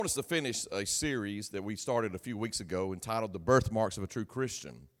I want us to finish a series that we started a few weeks ago entitled The Birthmarks of a True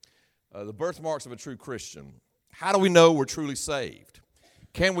Christian. The Birthmarks of a True Christian. How do we know we're truly saved?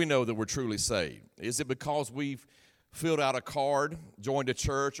 Can we know that we're truly saved? Is it because we've filled out a card, joined a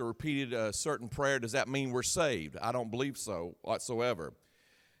church, or repeated a certain prayer? Does that mean we're saved? I don't believe so whatsoever.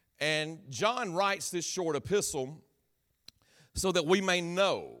 And John writes this short epistle so that we may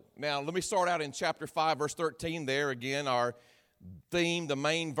know. Now, let me start out in chapter 5, verse 13 there. Again, our theme, the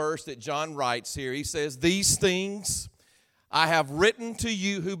main verse that John writes here. He says, "These things I have written to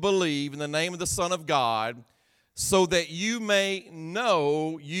you who believe in the name of the Son of God, so that you may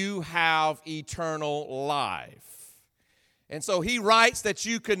know you have eternal life." And so he writes that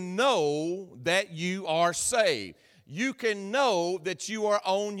you can know that you are saved. You can know that you are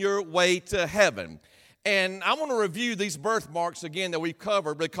on your way to heaven. And I want to review these birthmarks again that we've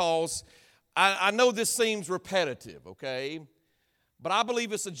covered because I know this seems repetitive, okay? But I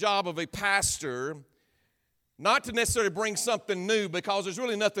believe it's the job of a pastor not to necessarily bring something new, because there's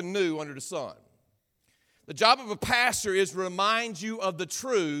really nothing new under the sun. The job of a pastor is to remind you of the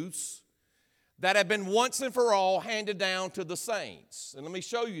truths that have been once and for all handed down to the saints. And let me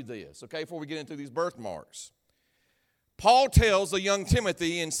show you this, okay, before we get into these birthmarks. Paul tells the young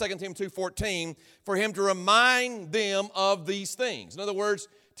Timothy in 2 Timothy 2:14 for him to remind them of these things. In other words,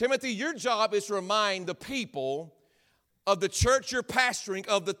 Timothy, your job is to remind the people of the church you're pastoring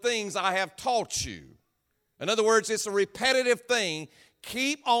of the things I have taught you. In other words, it's a repetitive thing.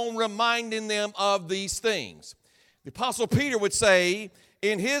 Keep on reminding them of these things. The Apostle Peter would say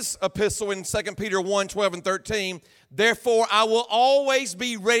in his epistle in 2 Peter 1:12 and 13, "Therefore I will always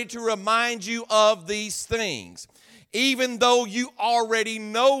be ready to remind you of these things, even though you already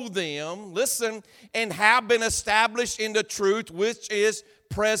know them," listen, "and have been established in the truth which is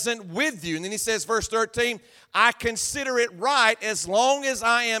present with you." And then he says, verse 13, "I consider it right, as long as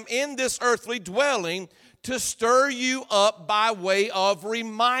I am in this earthly dwelling, to stir you up by way of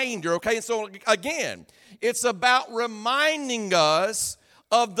reminder." Okay, and so again, it's about reminding us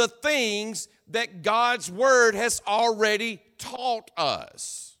of the things that God's Word has already taught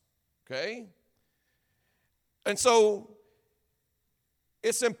us. Okay? And so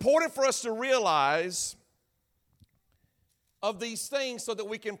it's important for us to realize of these things so that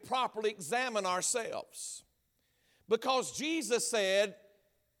we can properly examine ourselves. Because Jesus said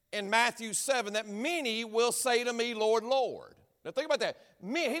in Matthew 7 that many will say to me, "Lord, Lord." Now think about that.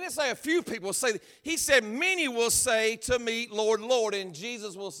 He didn't say a few people will say. He said many will say to me, "Lord, Lord." And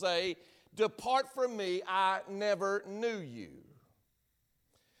Jesus will say, "Depart from me, I never knew you."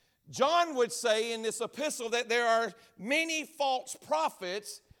 John would say in this epistle that there are many false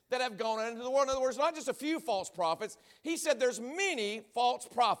prophets that have gone out into the world. In other words, not just a few false prophets. He said there's many false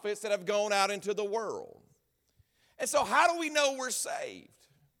prophets that have gone out into the world. And so how do we know we're saved?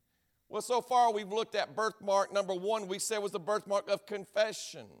 Well, so far we've looked at birthmark number 1, we said was the birthmark of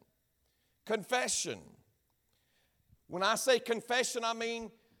confession. Confession. When I say confession, I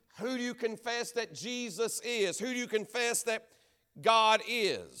mean, who do you confess that Jesus is? Who do you confess that God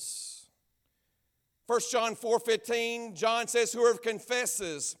is? 1 John 4:15, John says, "Whoever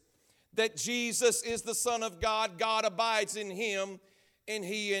confesses that Jesus is the Son of God, God abides in him, and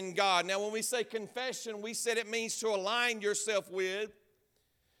he in God." Now, when we say confession, we said it means to align yourself with,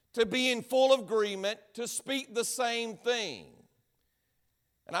 to be in full agreement, to speak the same thing.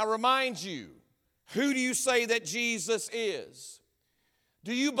 And I remind you, who do you say that Jesus is?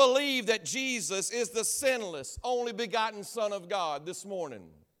 Do you believe that Jesus is the sinless, only begotten Son of God this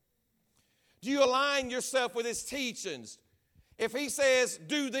morning? Do you align yourself with his teachings? If he says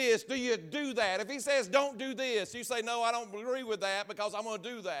do this, do you do that? If he says don't do this, you say, "No, I don't agree with that because I'm going to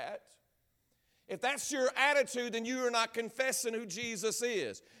do that." If that's your attitude, then you are not confessing who Jesus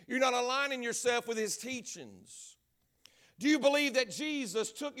is. You're not aligning yourself with his teachings. Do you believe that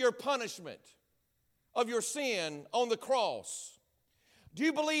Jesus took your punishment of your sin on the cross? Do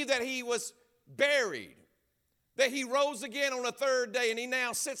you believe that he was buried, that he rose again on the third day, and he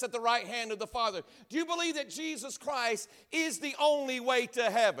now sits at the right hand of the Father? Do you believe that Jesus Christ is the only way to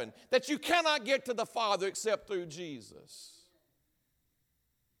heaven, that you cannot get to the Father except through Jesus?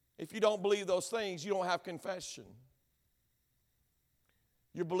 If you don't believe those things, you don't have confession.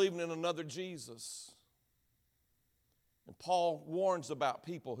 You're believing in another Jesus. And Paul warns about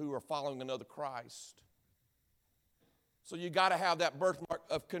people who are following another Christ. So you got to have that birthmark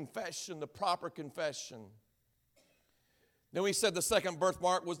of confession, the proper confession. Then we said the second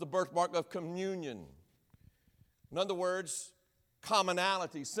birthmark was the birthmark of communion. In other words,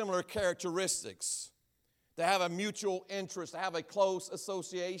 commonality, similar characteristics, to have a mutual interest, to have a close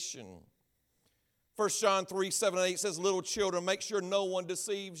association. 1 John 3, 7 and 8 says, little children, make sure no one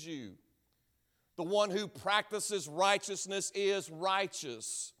deceives you. The one who practices righteousness is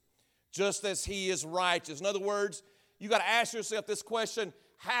righteous, just as he is righteous. In other words, you got to ask yourself this question,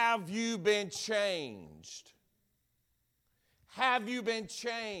 have you been changed? Have you been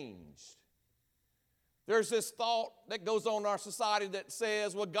changed? There's this thought that goes on in our society that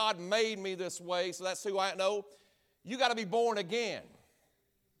says, well, God made me this way, so that's who I know. You got to be born again.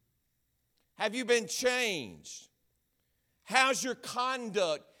 Have you been changed? How's your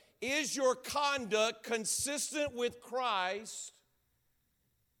conduct? Is your conduct consistent with Christ,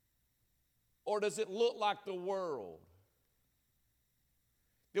 or does it look like the world?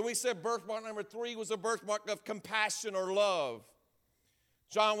 Then we said birthmark number 3 was a birthmark of compassion or love.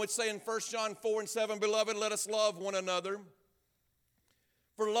 John would say in 1 John 4 and 7, beloved, let us love one another.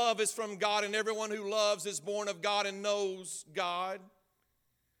 For love is from God, and everyone who loves is born of God and knows God.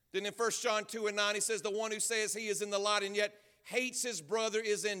 Then in 1 John 2 and 9, he says, the one who says he is in the light and yet hates his brother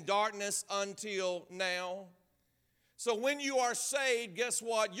is in darkness until now. So when you are saved, guess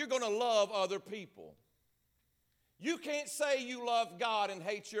what? You're going to love other people. You can't say you love God and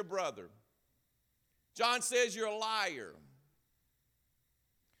hate your brother. John says you're a liar.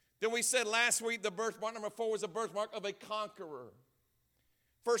 Then we said last week the birthmark number 4 was a birthmark of a conqueror.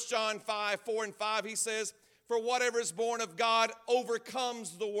 1 John 5, 4 and 5, he says, for whatever is born of God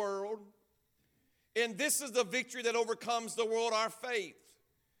overcomes the world. And this is the victory that overcomes the world, our faith.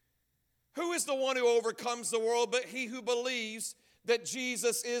 Who is the one who overcomes the world but he who believes that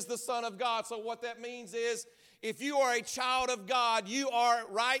Jesus is the Son of God? So what that means is, if you are a child of God, you are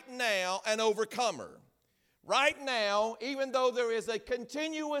right now an overcomer. Right now, even though there is a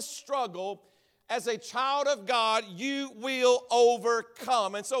continuous struggle, as a child of God, you will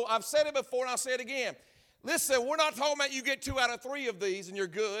overcome. And so I've said it before and I'll say it again. Listen, we're not talking about you get 2 out of 3 of these and you're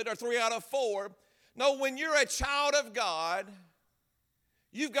good, or 3 out of 4. No, when you're a child of God,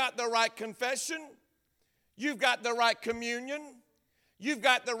 you've got the right confession, you've got the right communion, you've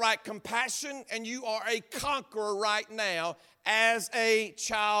got the right compassion, and you are a conqueror right now as a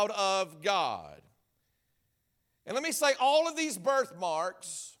child of God. And let me say, all of these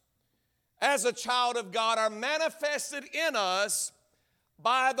birthmarks as a child of God are manifested in us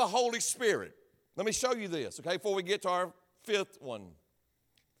by the Holy Spirit. Let me show you this, okay, before we get to our 5th one.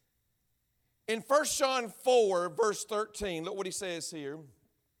 In 1 John 4, verse 13, look what he says here.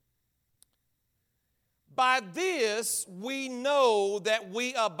 By this we know that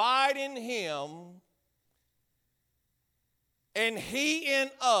we abide in him, and he in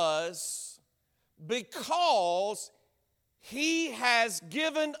us, because he has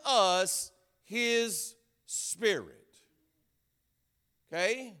given us his Spirit.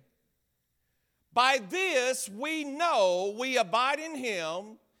 Okay? By this we know we abide in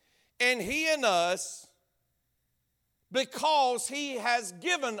him, and he in us, because he has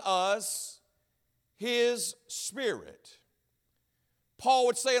given us his Spirit. Paul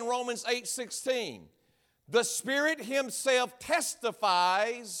would say in Romans 8:16, the Spirit himself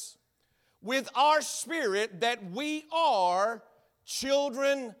testifies with our spirit that we are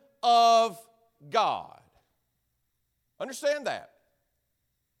children of God. Understand that.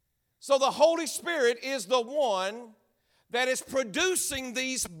 So the Holy Spirit is the one that is producing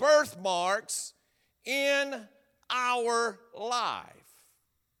these birthmarks in our life.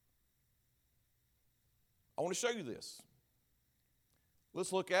 I want to show you this.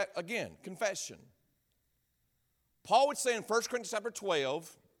 Let's look at, again, confession. Paul would say in 1 Corinthians chapter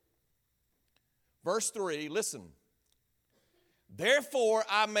 12, verse 3, listen. Therefore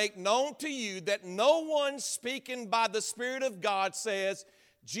I make known to you that no one speaking by the Spirit of God says,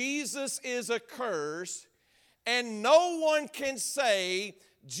 Jesus is accursed, and no one can say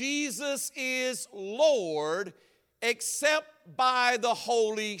Jesus is Lord except by the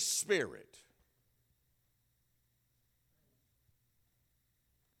Holy Spirit.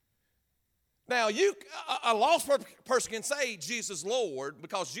 Now, a lost person can say Jesus Lord,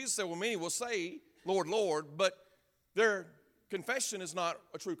 because Jesus said, well, many will say, Lord, Lord, but their confession is not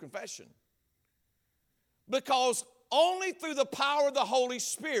a true confession. Because only through the power of the Holy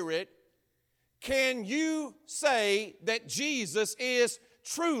Spirit can you say that Jesus is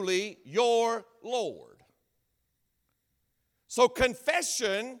truly your Lord. So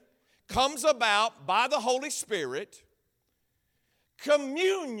confession comes about by the Holy Spirit.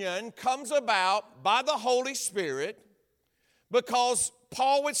 Communion comes about by the Holy Spirit, because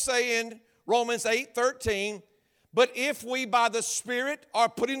Paul would say in Romans 8:13, but if we by the Spirit are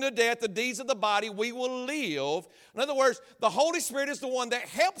putting to death the deeds of the body, we will live. In other words, the Holy Spirit is the one that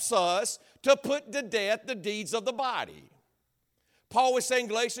helps us to put to death the deeds of the body. Paul was saying in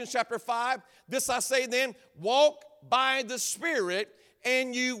Galatians chapter 5, this I say then, walk by the Spirit,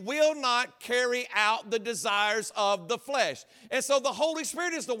 and you will not carry out the desires of the flesh. And so the Holy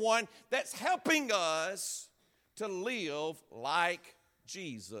Spirit is the one that's helping us to live like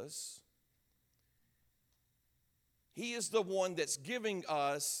Jesus. He is the one that's giving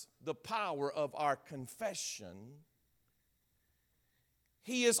us the power of our confession.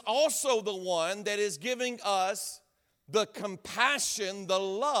 He is also the one that is giving us the compassion, the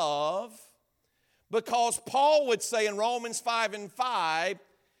love, because Paul would say in Romans 5:5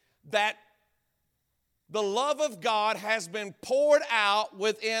 that the love of God has been poured out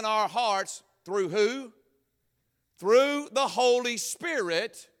within our hearts through who? Through the Holy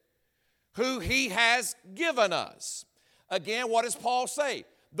Spirit, who He has given us. Again, what does Paul say?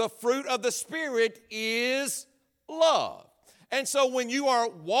 The fruit of the Spirit is love. And so when you are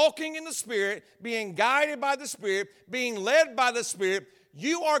walking in the Spirit, being guided by the Spirit, being led by the Spirit,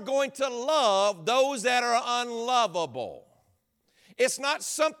 you are going to love those that are unlovable. It's not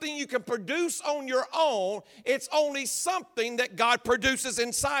something you can produce on your own. It's only something that God produces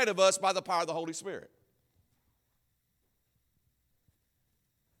inside of us by the power of the Holy Spirit.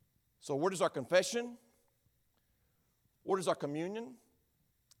 So where does our confession, where does our communion,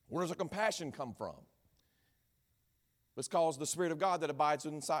 where does our compassion come from? It's called the Spirit of God that abides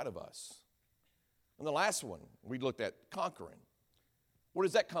inside of us. And the last one we looked at, conquering. Where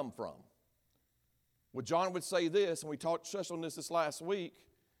does that come from? Well, John would say this, and we touched on this last week.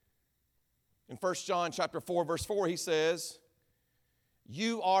 In 1 John chapter 4, verse 4, he says,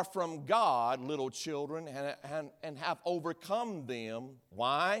 you are from God, little children, and have overcome them.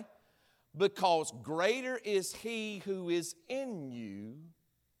 Why? Because greater is He who is in you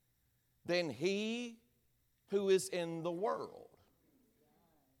than he who is in the world.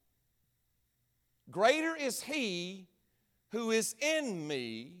 Greater is He who is in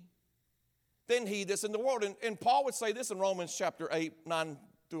me than he that's in the world. And Paul would say this in Romans chapter 8, 9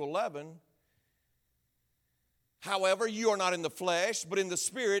 through 11. However, you are not in the flesh, but in the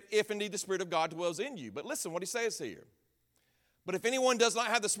Spirit, if indeed the Spirit of God dwells in you. But listen what he says here. But if anyone does not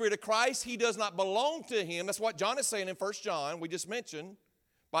have the Spirit of Christ, he does not belong to Him. That's what John is saying in 1 John. We just mentioned.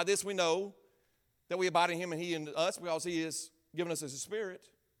 By this we know that we abide in Him and He in us, because He has given us His Spirit.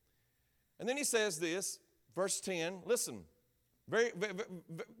 And then he says this, verse 10. Listen,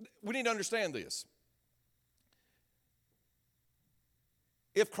 we need to understand this.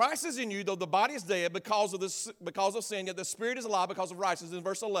 If Christ is in you, though the body is dead because of sin, yet the Spirit is alive because of righteousness. In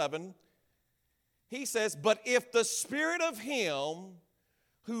verse 11, he says, but if the Spirit of Him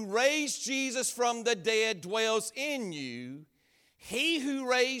who raised Jesus from the dead dwells in you, He who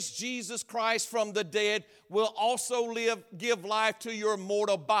raised Jesus Christ from the dead will also give life to your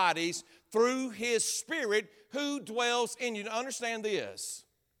mortal bodies through His Spirit who dwells in you. Now understand this.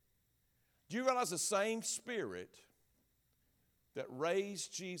 Do you realize the same Spirit that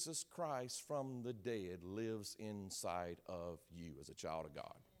raised Jesus Christ from the dead lives inside of you as a child of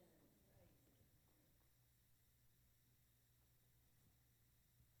God?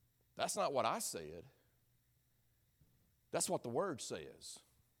 That's not what I said. That's what the Word says.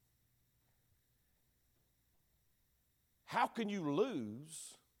 How can you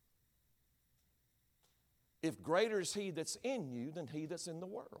lose if greater is He that's in you than he that's in the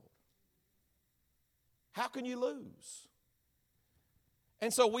world? How can you lose?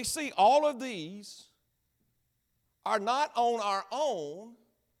 And so we see all of these are not on our own.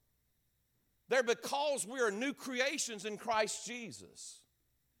 They're because we are new creations in Christ Jesus.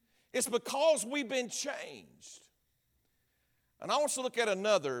 It's because we've been changed. And I want to look at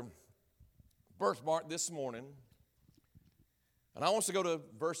another birthmark this morning. And I want to go to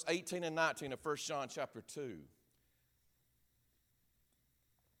verse 18 and 19 of 1 John chapter 2.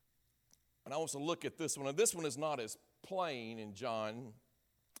 And I want to look at this one. And this one is not as plain in John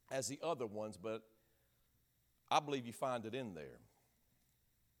as the other ones, but I believe you find it in there.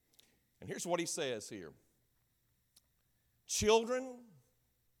 And here's what he says here. Children,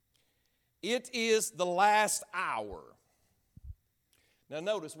 it is the last hour. Now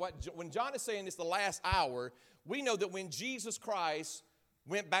notice, when John is saying it's the last hour, we know that when Jesus Christ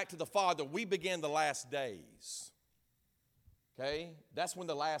went back to the Father, we began the last days. Okay? That's when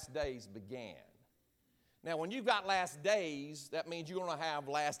the last days began. Now, when you've got last days, that means you're going to have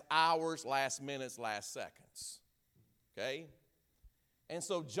last hours, last minutes, last seconds. Okay? And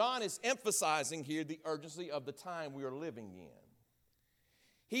so John is emphasizing here the urgency of the time we are living in.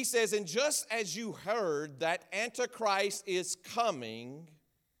 He says, and just as you heard that Antichrist is coming,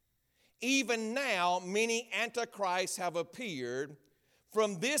 even now many Antichrists have appeared.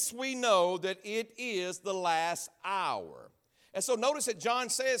 From this we know that it is the last hour. And so notice that John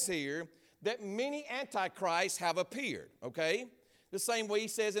says here that many antichrists have appeared, okay? The same way he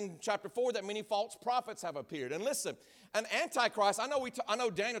says in chapter 4 that many false prophets have appeared. And listen, an antichrist, I know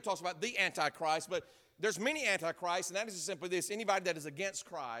Daniel talks about the antichrist, but there's many antichrists, and that is simply this: anybody that is against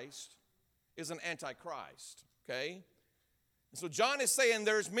Christ is an antichrist, okay? And so John is saying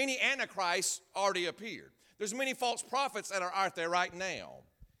there's many antichrists already appeared. There's many false prophets that are out there right now.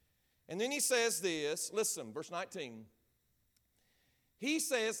 And then he says this, listen, verse 19. He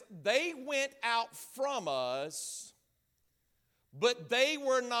says, they went out from us, but they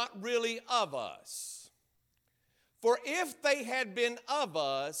were not really of us. For if they had been of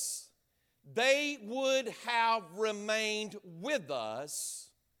us, they would have remained with us,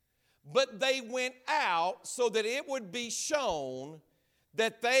 but they went out so that it would be shown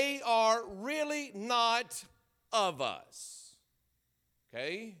that they are really not of us.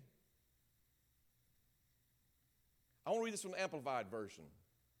 Okay? I want to read this from the Amplified Version.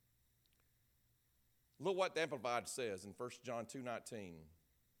 Look what the Amplified says in 1 John 2:19.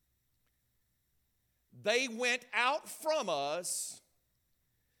 They went out from us,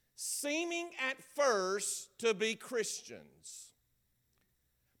 seeming at first to be Christians,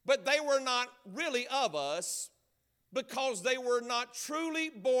 but they were not really of us because they were not truly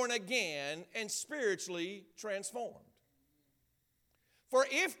born again and spiritually transformed. For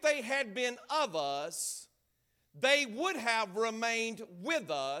if they had been of us, they would have remained with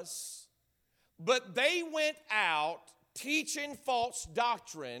us, but they went out teaching false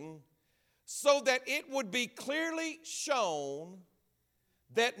doctrine so that it would be clearly shown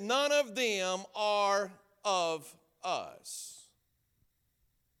that none of them are of us.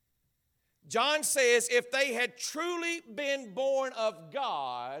 John says if they had truly been born of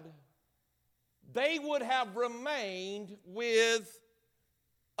God, they would have remained with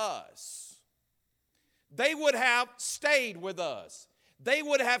us. They would have stayed with us. They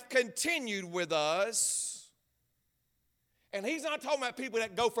would have continued with us. And he's not talking about people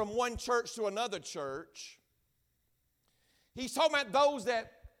that go from one church to another church. He's talking about those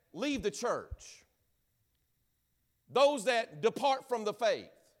that leave the church, those that depart from the faith.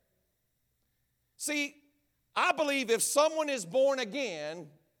 See, I believe if someone is born again,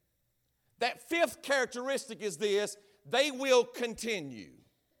 that fifth characteristic is this: they will continue.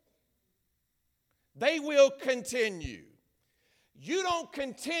 They will continue. You don't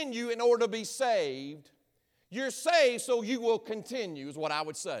continue in order to be saved. You're saved so you will continue, is what I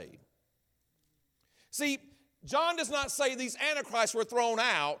would say. See, John does not say these antichrists were thrown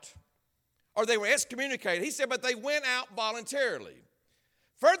out or they were excommunicated. He said, but they went out voluntarily.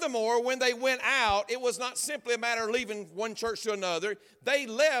 Furthermore, when they went out, it was not simply a matter of leaving one church to another. They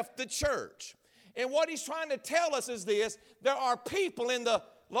left the church. And what he's trying to tell us is this: there are people in the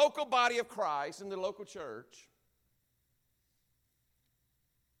local body of Christ, in the local church,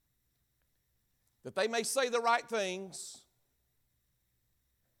 that they may say the right things,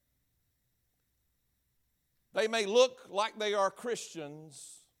 they may look like they are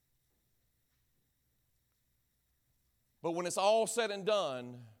Christians, but when it's all said and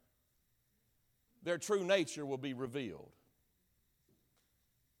done, their true nature will be revealed.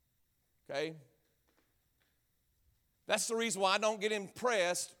 Okay? That's the reason why I don't get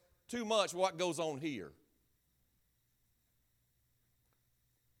impressed too much with what goes on here.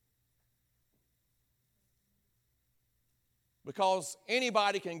 Because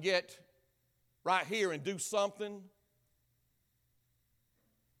anybody can get right here and do something,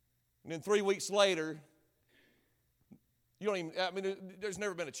 and then 3 weeks later, there's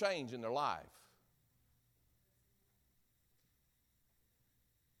never been a change in their life.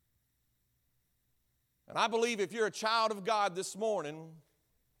 And I believe if you're a child of God this morning,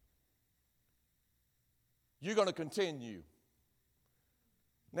 you're going to continue.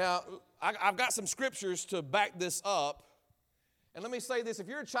 Now, I've got some scriptures to back this up. And let me say this: if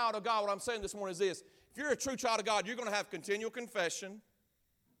you're a child of God, what I'm saying this morning is this: if you're a true child of God, you're going to have continual confession,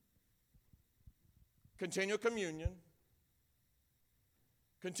 continual communion,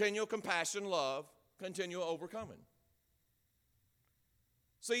 continual compassion, love, continual overcoming.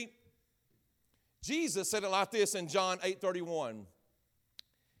 See, Jesus said it like this in John 8:31.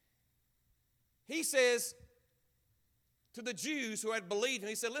 He says to the Jews who had believed him,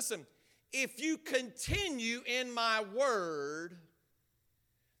 he said, listen, if you continue in my word,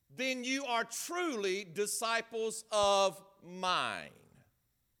 then you are truly disciples of mine.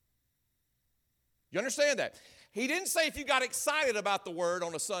 You understand that? He didn't say if you got excited about the word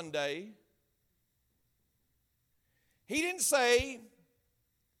on a Sunday. He didn't say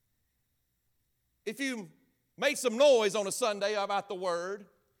if you made some noise on a Sunday about the word.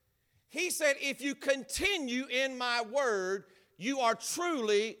 He said if you continue in my word, you are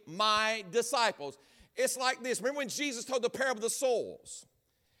truly my disciples. It's like this. Remember when Jesus told the parable of the soils?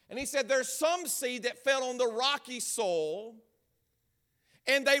 And he said there's some seed that fell on the rocky soil,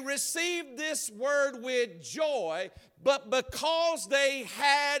 and they received this word with joy, but because they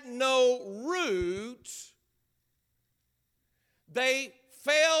had no root, they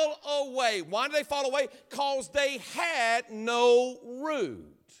fell away. Why did they fall away? Because they had no root.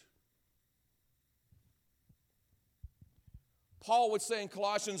 Paul would say in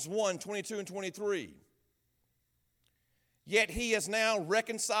Colossians 1, 22 and 23, yet he has now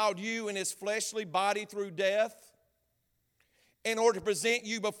reconciled you in his fleshly body through death, in order to present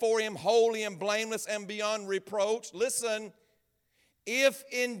you before him holy and blameless and beyond reproach. Listen, if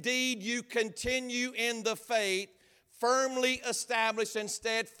indeed you continue in the faith, firmly established and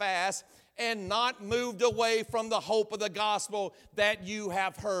steadfast, and not moved away from the hope of the gospel that you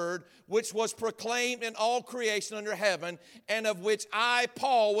have heard, which was proclaimed in all creation under heaven, and of which I,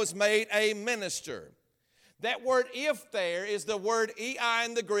 Paul, was made a minister. That word if there is the word ei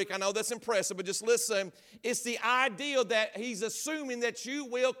in the Greek. I know that's impressive, but just listen. It's the idea that he's assuming that you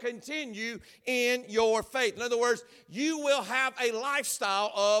will continue in your faith. In other words, you will have a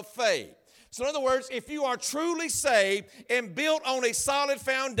lifestyle of faith. So in other words, if you are truly saved and built on a solid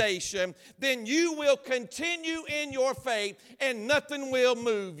foundation, then you will continue in your faith and nothing will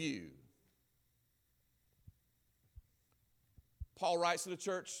move you. Paul writes to the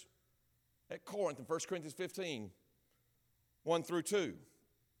church at Corinth in 1 Corinthians 15, 1 through 2.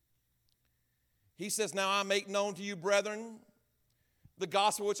 He says, now I make known to you, brethren, the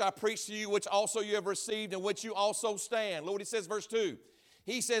gospel which I preached to you, which also you have received, in which you also stand. Look what he says, verse 2.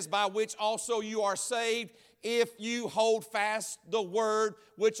 He says, by which also you are saved, if you hold fast the word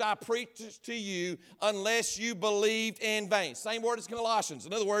which I preached to you, unless you believed in vain. Same word as Colossians.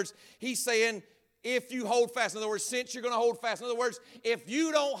 In other words, he's saying, if you hold fast. In other words, since you're going to hold fast. In other words, if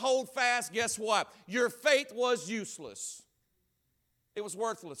you don't hold fast, guess what? Your faith was useless. It was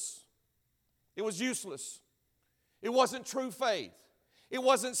worthless. It was useless. It wasn't true faith. It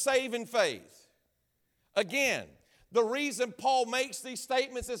wasn't saving faith. Again, the reason Paul makes these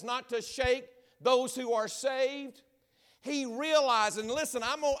statements is not to shake those who are saved. He realized, and listen,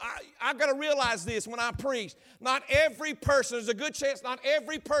 I've got to realize this when I preach. Not every person, there's a good chance not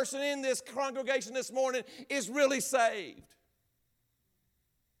every person in this congregation this morning is really saved.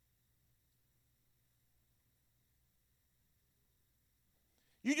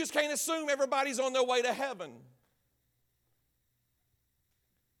 You just can't assume everybody's on their way to heaven.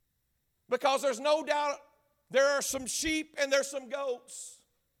 Because there's no doubt there are some sheep and there's some goats.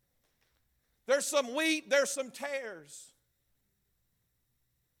 There's some wheat, there's some tares.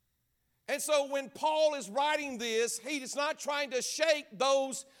 And so when Paul is writing this, he is not trying to shake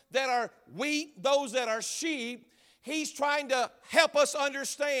those that are wheat, those that are sheep. He's trying to help us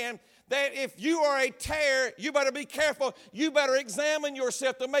understand that if you are a tare, you better be careful. You better examine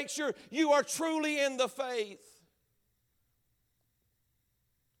yourself to make sure you are truly in the faith.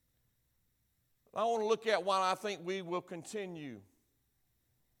 I want to look at why I think we will continue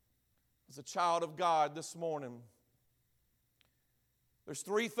as a child of God this morning. There's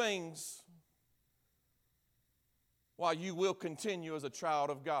three things why you will continue as a child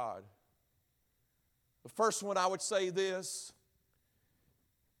of God. The first one, I would say this,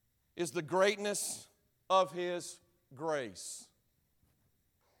 is the greatness of His grace.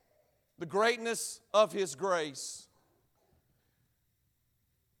 The greatness of His grace.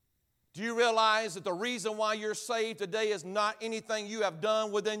 Do you realize that the reason why you're saved today is not anything you have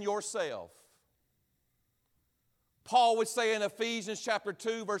done within yourself? Paul would say in Ephesians chapter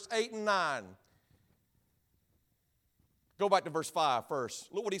 2, verse 8 and 9. Go back to verse 5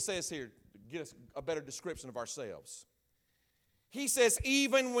 first. Look what he says here to get us a better description of ourselves. He says,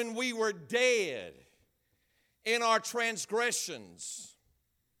 even when we were dead in our transgressions,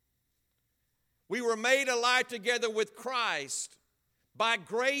 we were made alive together with Christ. By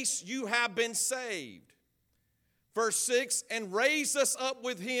grace you have been saved. Verse 6, and raised us up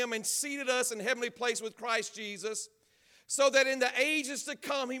with Him and seated us in heavenly place with Christ Jesus, so that in the ages to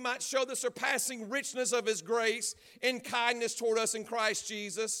come He might show the surpassing richness of His grace in kindness toward us in Christ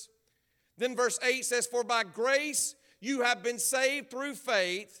Jesus. Then verse 8 says, for by grace you have been saved through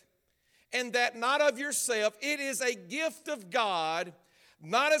faith, and that not of yourself, it is a gift of God,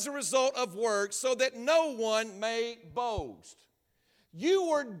 not as a result of works, so that no one may boast. You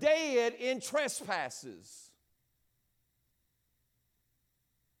were dead in trespasses.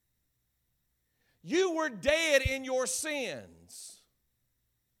 You were dead in your sins.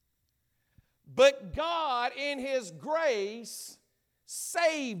 But God, in His grace,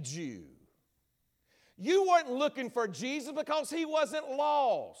 saved you. You weren't looking for Jesus because he wasn't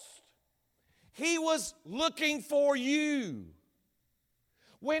lost. He was looking for you.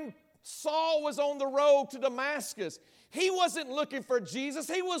 When Saul was on the road to Damascus, he wasn't looking for Jesus.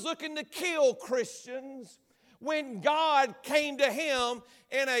 He was looking to kill Christians. When God came to him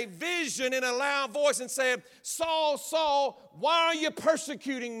in a vision in a loud voice and said, Saul, Saul, why are you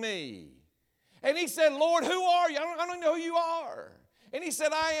persecuting me? And he said, Lord, who are you? I don't know who you are. And he said,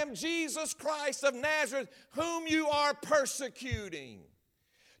 I am Jesus Christ of Nazareth, whom you are persecuting.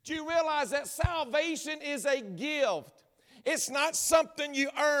 Do you realize that salvation is a gift? It's not something you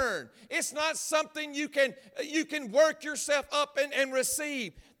earn. It's not something you can work yourself up and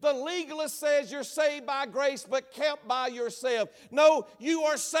receive. The legalist says you're saved by grace but kept by yourself. No, you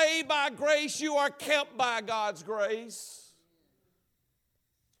are saved by grace. You are kept by God's grace.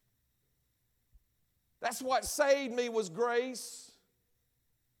 That's what saved me, was grace.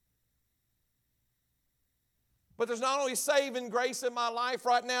 But there's not only saving grace in my life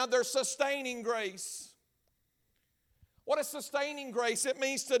right now, there's sustaining grace. What is sustaining grace? It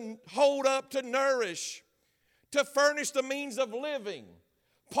means to hold up, to nourish, to furnish the means of living.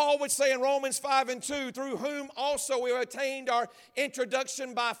 Paul would say in Romans 5:2, through whom also we have attained our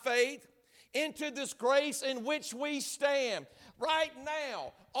introduction by faith into this grace in which we stand. Right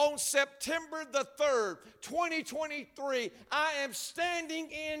now, on September the 3rd, 2023, I am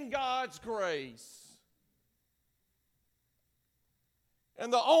standing in God's grace.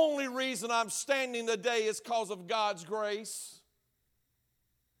 And the only reason I'm standing today is because of God's grace.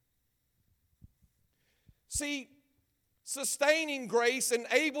 See, sustaining grace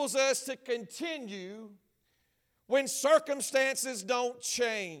enables us to continue when circumstances don't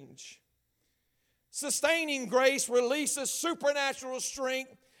change. Sustaining grace releases supernatural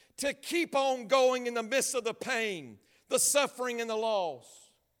strength to keep on going in the midst of the pain, the suffering, and the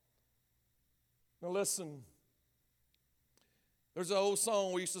loss. Now listen. There's an old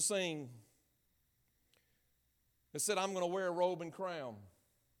song we used to sing that said, I'm going to wear a robe and crown.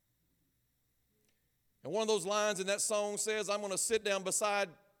 And one of those lines in that song says, I'm going to sit down beside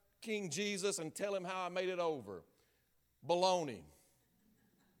King Jesus and tell him how I made it over. Baloney.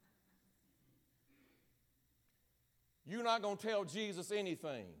 You're not going to tell Jesus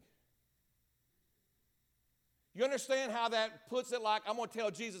anything. You understand how that puts it? Like, I'm going to tell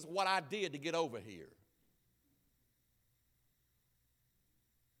Jesus what I did to get over here.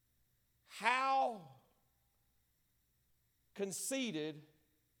 How conceited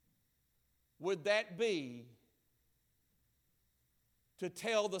would that be to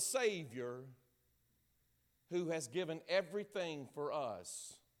tell the Savior who has given everything for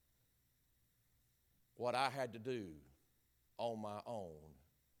us what I had to do on my own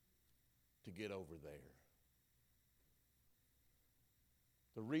to get over there?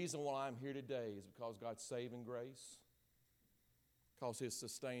 The reason why I'm here today is because God's saving grace, because His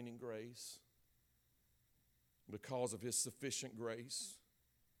sustaining grace, because of His sufficient grace.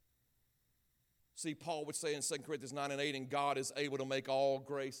 See, Paul would say in 2 Corinthians 9:8, and God is able to make all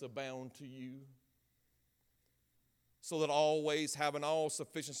grace abound to you, so that always having all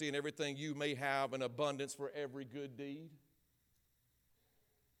sufficiency in everything you may have an abundance for every good deed.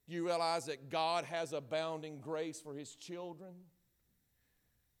 Do you realize that God has abounding grace for His children?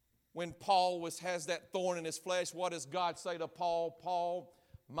 When Paul has that thorn in his flesh, what does God say to Paul? Paul,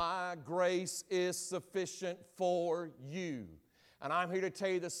 my grace is sufficient for you. And I'm here to tell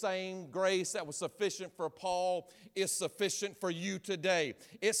you the same grace that was sufficient for Paul is sufficient for you today.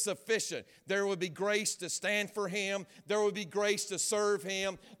 It's sufficient. There will be grace to stand for Him. There will be grace to serve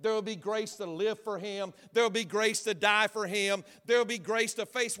Him. There will be grace to live for Him. There will be grace to die for Him. There will be grace to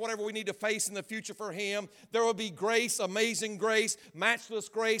face whatever we need to face in the future for Him. There will be grace, amazing grace, matchless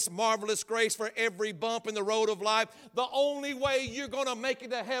grace, marvelous grace for every bump in the road of life. The only way you're going to make it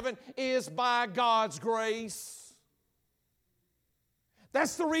to heaven is by God's grace.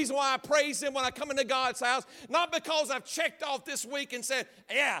 That's the reason why I praise Him when I come into God's house. Not because I've checked off this week and said,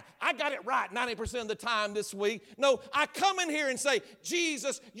 yeah, I got it right 90% of the time this week. No, I come in here and say,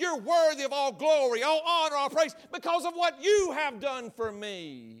 Jesus, you're worthy of all glory, all honor, all praise because of what you have done for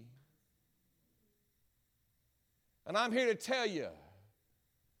me. And I'm here to tell you,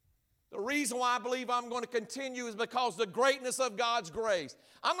 the reason why I believe I'm going to continue is because the greatness of God's grace.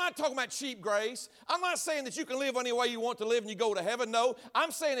 I'm not talking about cheap grace. I'm not saying that you can live any way you want to live and you go to heaven. No,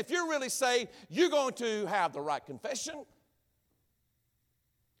 I'm saying if you're really saved, you're going to have the right confession.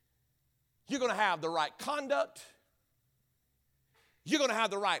 You're going to have the right conduct. You're going to have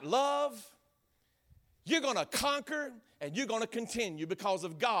the right love. You're going to conquer and you're going to continue because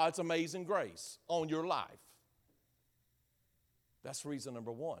of God's amazing grace on your life. That's reason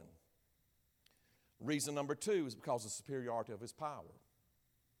number one. Reason number 2 is because of the superiority of his power.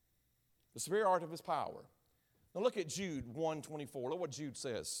 The superiority of his power. Now look at Jude 1:24. Look what Jude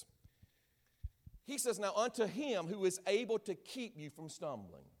says. He says, now unto him who is able to keep you from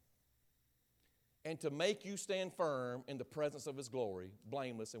stumbling and to make you stand firm in the presence of his glory,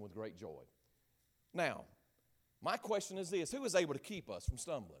 blameless and with great joy. Now, my question is this: who is able to keep us from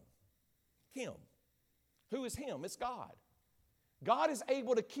stumbling? Him. Who is him? It's God. God is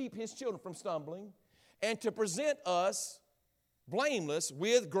able to keep his children from stumbling and to present us blameless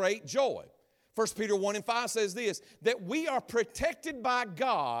with great joy. 1 Peter 1:5 says this, that we are protected by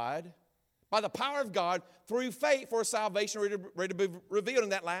God, by the power of God, through faith for salvation ready to be revealed in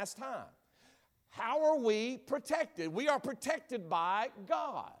that last time. How are we protected? We are protected by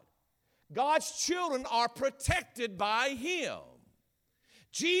God. God's children are protected by him.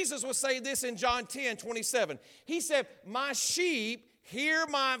 Jesus will say this in John 10:27. He said, my sheep hear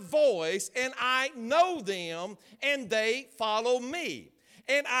my voice, and I know them, and they follow me.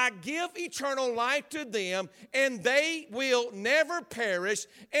 And I give eternal life to them, and they will never perish,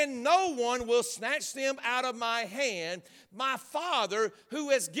 and no one will snatch them out of my hand. My Father, who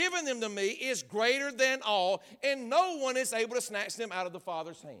has given them to me, is greater than all, and no one is able to snatch them out of the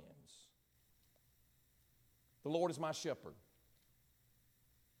Father's hands. The Lord is my shepherd.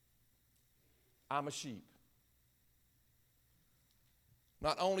 I'm a sheep.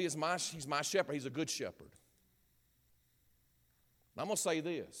 Not only is he's my shepherd, he's a good shepherd. And I'm going to say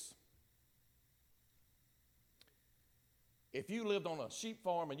this. If you lived on a sheep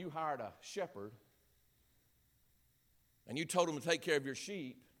farm and you hired a shepherd and you told him to take care of your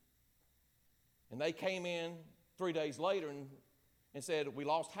sheep, and they came in 3 days later and said, we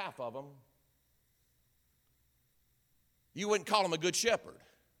lost half of them, you wouldn't call him a good shepherd.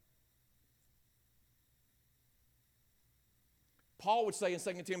 Paul would say in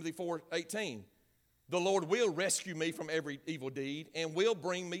 2 Timothy 4:18, the Lord will rescue me from every evil deed and will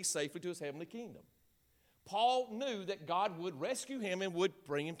bring me safely to his heavenly kingdom. Paul knew that God would rescue him and would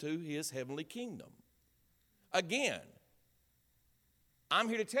bring him to his heavenly kingdom. Again, I'm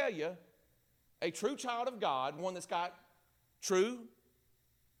here to tell you, a true child of God, one that's got true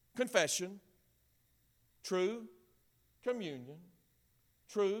confession, true communion,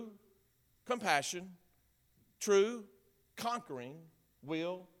 true compassion, true conquering,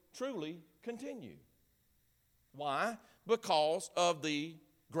 will truly continue. Why? Because of the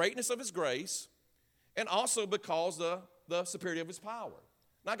greatness of his grace and also because of the superiority of his power.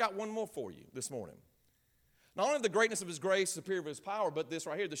 Now I got one more for you this morning. Not only the greatness of his grace, superiority of his power, but this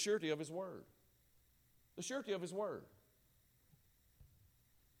right here, the surety of his word. The surety of his word.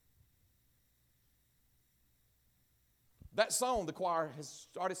 That song the choir has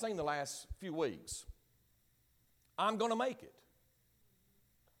started singing the last few weeks. I'm going to make it.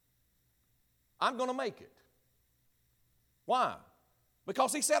 I'm going to make it. Why?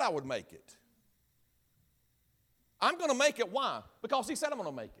 Because he said I would make it. I'm going to make it. Why? Because he said I'm going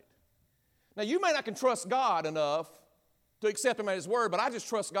to make it. Now, you may not can trust God enough to accept him at his word, but I just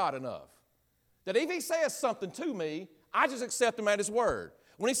trust God enough that if he says something to me, I just accept him at his word.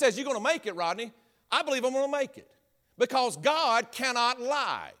 When he says, you're going to make it, Rodney, I believe I'm going to make it because God cannot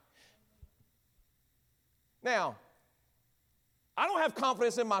lie. Now, I don't have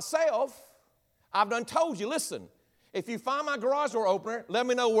confidence in myself. I've done told you, listen, if you find my garage door opener, let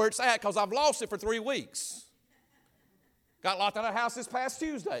me know where it's at because I've lost it for 3 weeks. Got locked out of the house this past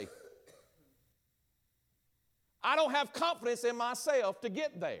Tuesday. I don't have confidence in myself to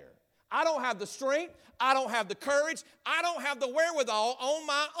get there. I don't have the strength. I don't have the courage. I don't have the wherewithal on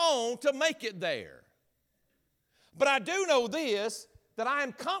my own to make it there. But I do know this, that I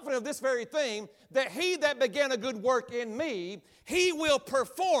am confident of this very thing, that he that began a good work in me, he will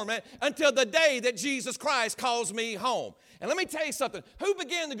perform it until the day that Jesus Christ calls me home. And let me tell you something. Who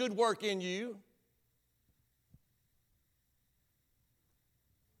began the good work in you?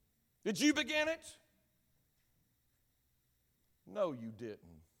 Did you begin it? No, you didn't.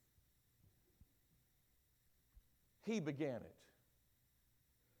 He began it.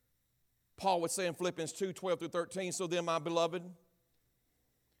 Paul would say in Philippians 2:12-13, so then, my beloved,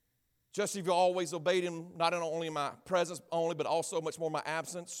 just as you always obeyed him, not only in my presence only, but also much more in my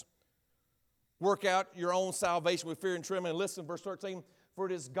absence, work out your own salvation with fear and trembling. And listen, verse 13, for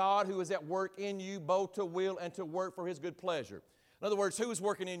it is God who is at work in you, both to will and to work for his good pleasure. In other words, who is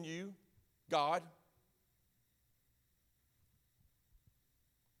working in you? God.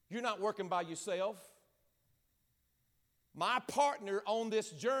 You're not working by yourself. My partner on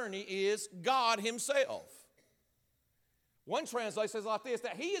this journey is God himself. One translation says like this,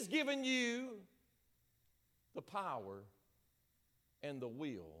 that he has given you the power and the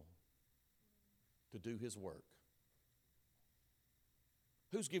will to do His work.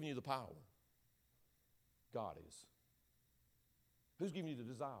 Who's giving you the power? God is. Who's giving you the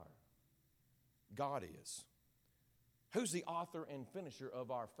desire? God is. Who's the author and finisher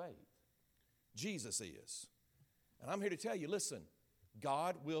of our faith? Jesus is. And I'm here to tell you, listen,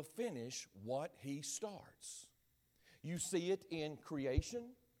 God will finish what He starts. You see it in creation.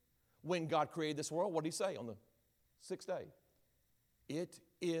 When God created this world, what did He say on the sixth day? It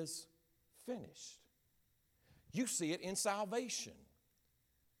is finished. You see it in salvation.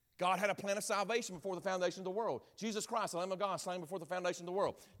 God had a plan of salvation before the foundation of the world. Jesus Christ, the Lamb of God, slain before the foundation of the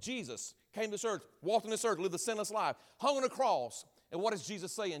world. Jesus came to this earth, walked on this earth, lived a sinless life, hung on a cross. And what does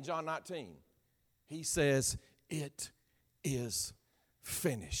Jesus say in John 19? He says, it is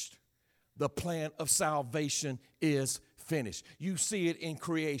finished. The plan of salvation is finished. You see it in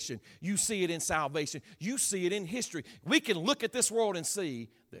creation. You see it in salvation. You see it in history. We can look at this world and see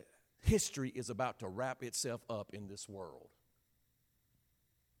that history is about to wrap itself up in this world.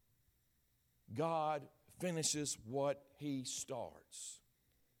 God finishes what He starts.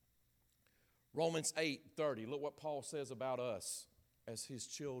 Romans 8:30. Look what Paul says about us as His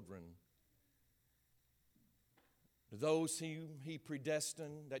children. Those whom He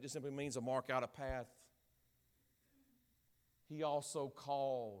predestined, that just simply means to mark out a path. He also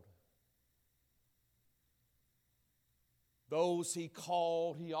called. Those He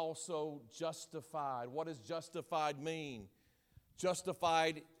called, He also justified. What does justified mean?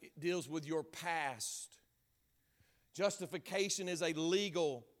 Justified deals with your past. Justification is a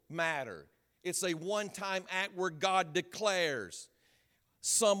legal matter. It's a one-time act where God declares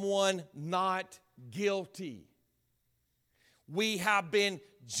someone not guilty. We have been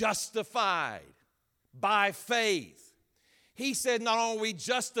justified by faith. He said not only are we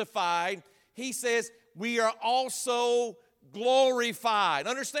justified, He says we are also glorified.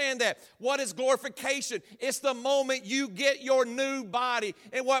 Understand that. What is glorification? It's the moment you get your new body.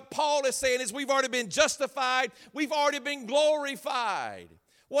 And what Paul is saying is we've already been justified. We've already been glorified.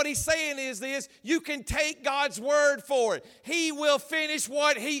 What he's saying is this: you can take God's word for it. He will finish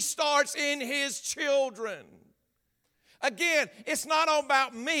what He starts in His children. Again, it's not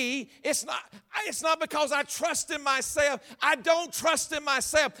about me. It's not because I trust in myself. I don't trust in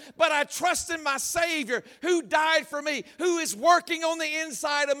myself, but I trust in my Savior who died for me, who is working on the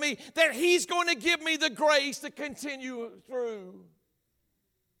inside of me, that He's going to give me the grace to continue through.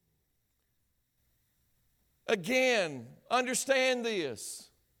 Again, understand this.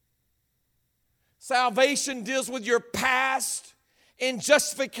 Salvation deals with your past. In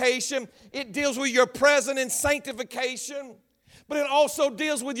justification, it deals with your present in sanctification, but it also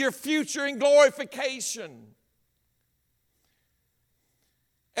deals with your future in glorification.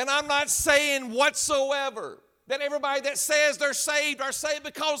 And I'm not saying whatsoever that everybody that says they're saved are saved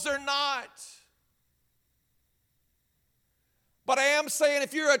because they're not. But I am saying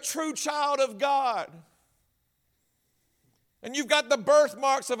if you're a true child of God, and you've got the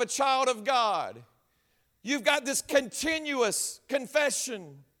birthmarks of a child of God, you've got this continuous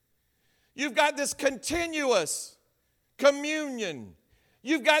confession. You've got this continuous communion.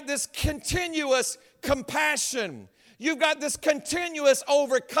 You've got this continuous compassion. You've got this continuous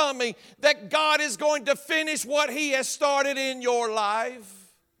overcoming that God is going to finish what He has started in your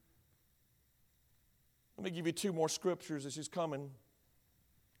life. Let me give you two more scriptures as she's coming.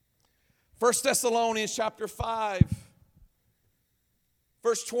 1 Thessalonians chapter 5.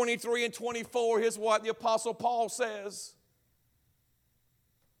 Verse 23 and 24, here's what the Apostle Paul says.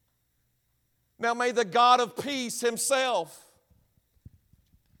 Now may the God of peace Himself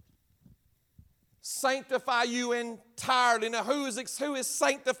sanctify you entirely. Now who is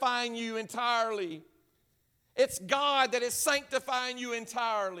sanctifying you entirely? It's God that is sanctifying you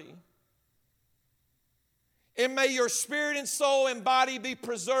entirely. And may your spirit and soul and body be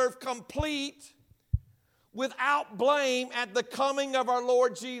preserved complete, without blame at the coming of our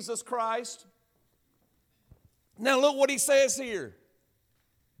Lord Jesus Christ. Now look what he says here.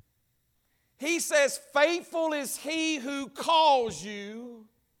 He says, faithful is He who calls you,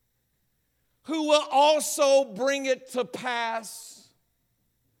 who will also bring it to pass.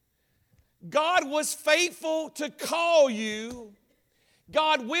 God was faithful to call you.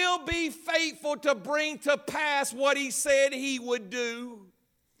 God will be faithful to bring to pass what He said He would do.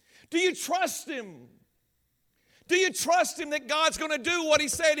 Do you trust Him? Do you trust Him that God's going to do what He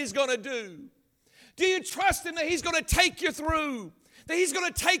said He's going to do? Do you trust Him that He's going to take you through? That He's going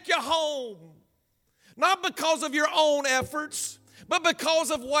to take you home? Not because of your own efforts, but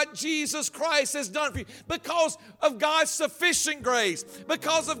because of what Jesus Christ has done for you, because of God's sufficient grace,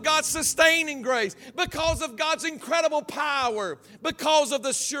 because of God's sustaining grace, because of God's incredible power, because of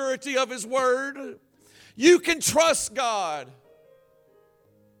the surety of His Word. You can trust God.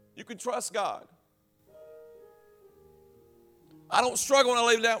 You can trust God. I don't struggle when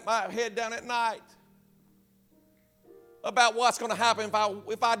I lay my head down at night about what's going to happen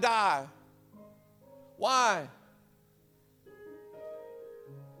if I die. Why?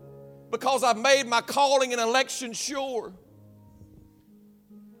 Because I've made my calling and election sure.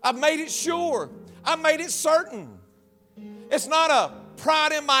 I've made it sure. I've made it certain. It's not a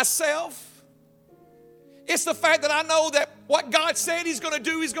pride in myself. It's the fact that I know that what God said He's going to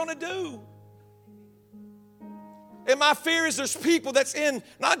do, He's going to do. And my fear is there's people that's in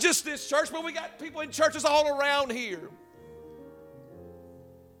not just this church, but we got people in churches all around here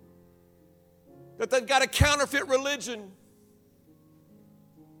that they've got a counterfeit religion,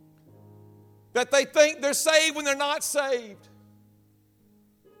 that they think they're saved when they're not saved.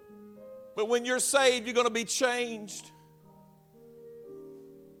 But when you're saved, you're going to be changed.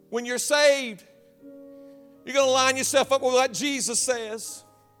 When you're saved, you're going to line yourself up with what Jesus says.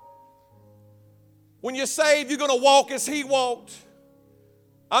 When you're saved, you're going to walk as He walked.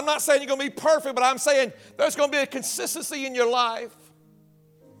 I'm not saying you're going to be perfect, but I'm saying there's going to be a consistency in your life.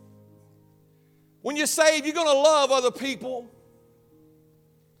 When you're saved, you're going to love other people.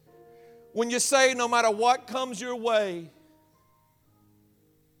 When you're saved, no matter what comes your way,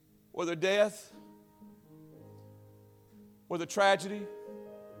 whether death, whether tragedy,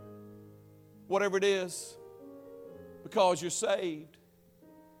 whatever it is, because you're saved,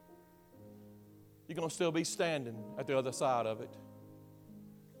 you're going to still be standing at the other side of it.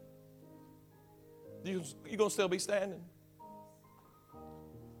 You're going to still be standing.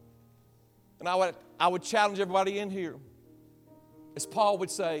 And I would challenge everybody in here, as Paul would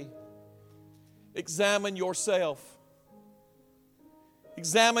say, examine yourself.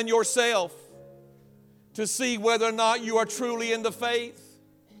 Examine yourself to see whether or not you are truly in the faith.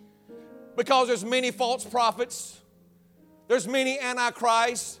 Because there's many false prophets. There's many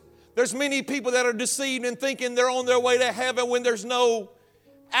antichrists. There's many people that are deceived and thinking they're on their way to heaven when there's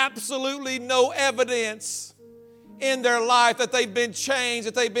absolutely no evidence in their life that they've been changed,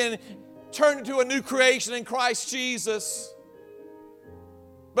 that they've been turned into a new creation in Christ Jesus.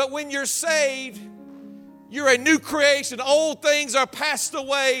 But when you're saved, you're a new creation. Old things are passed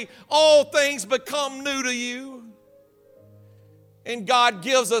away. All things become new to you. And God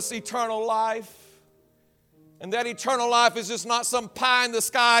gives us eternal life. And that eternal life is just not some pie in the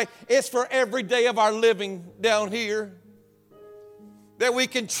sky. It's for every day of our living down here. That we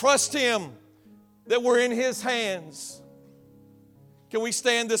can trust Him, that we're in His hands. Can we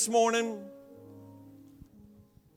stand this morning?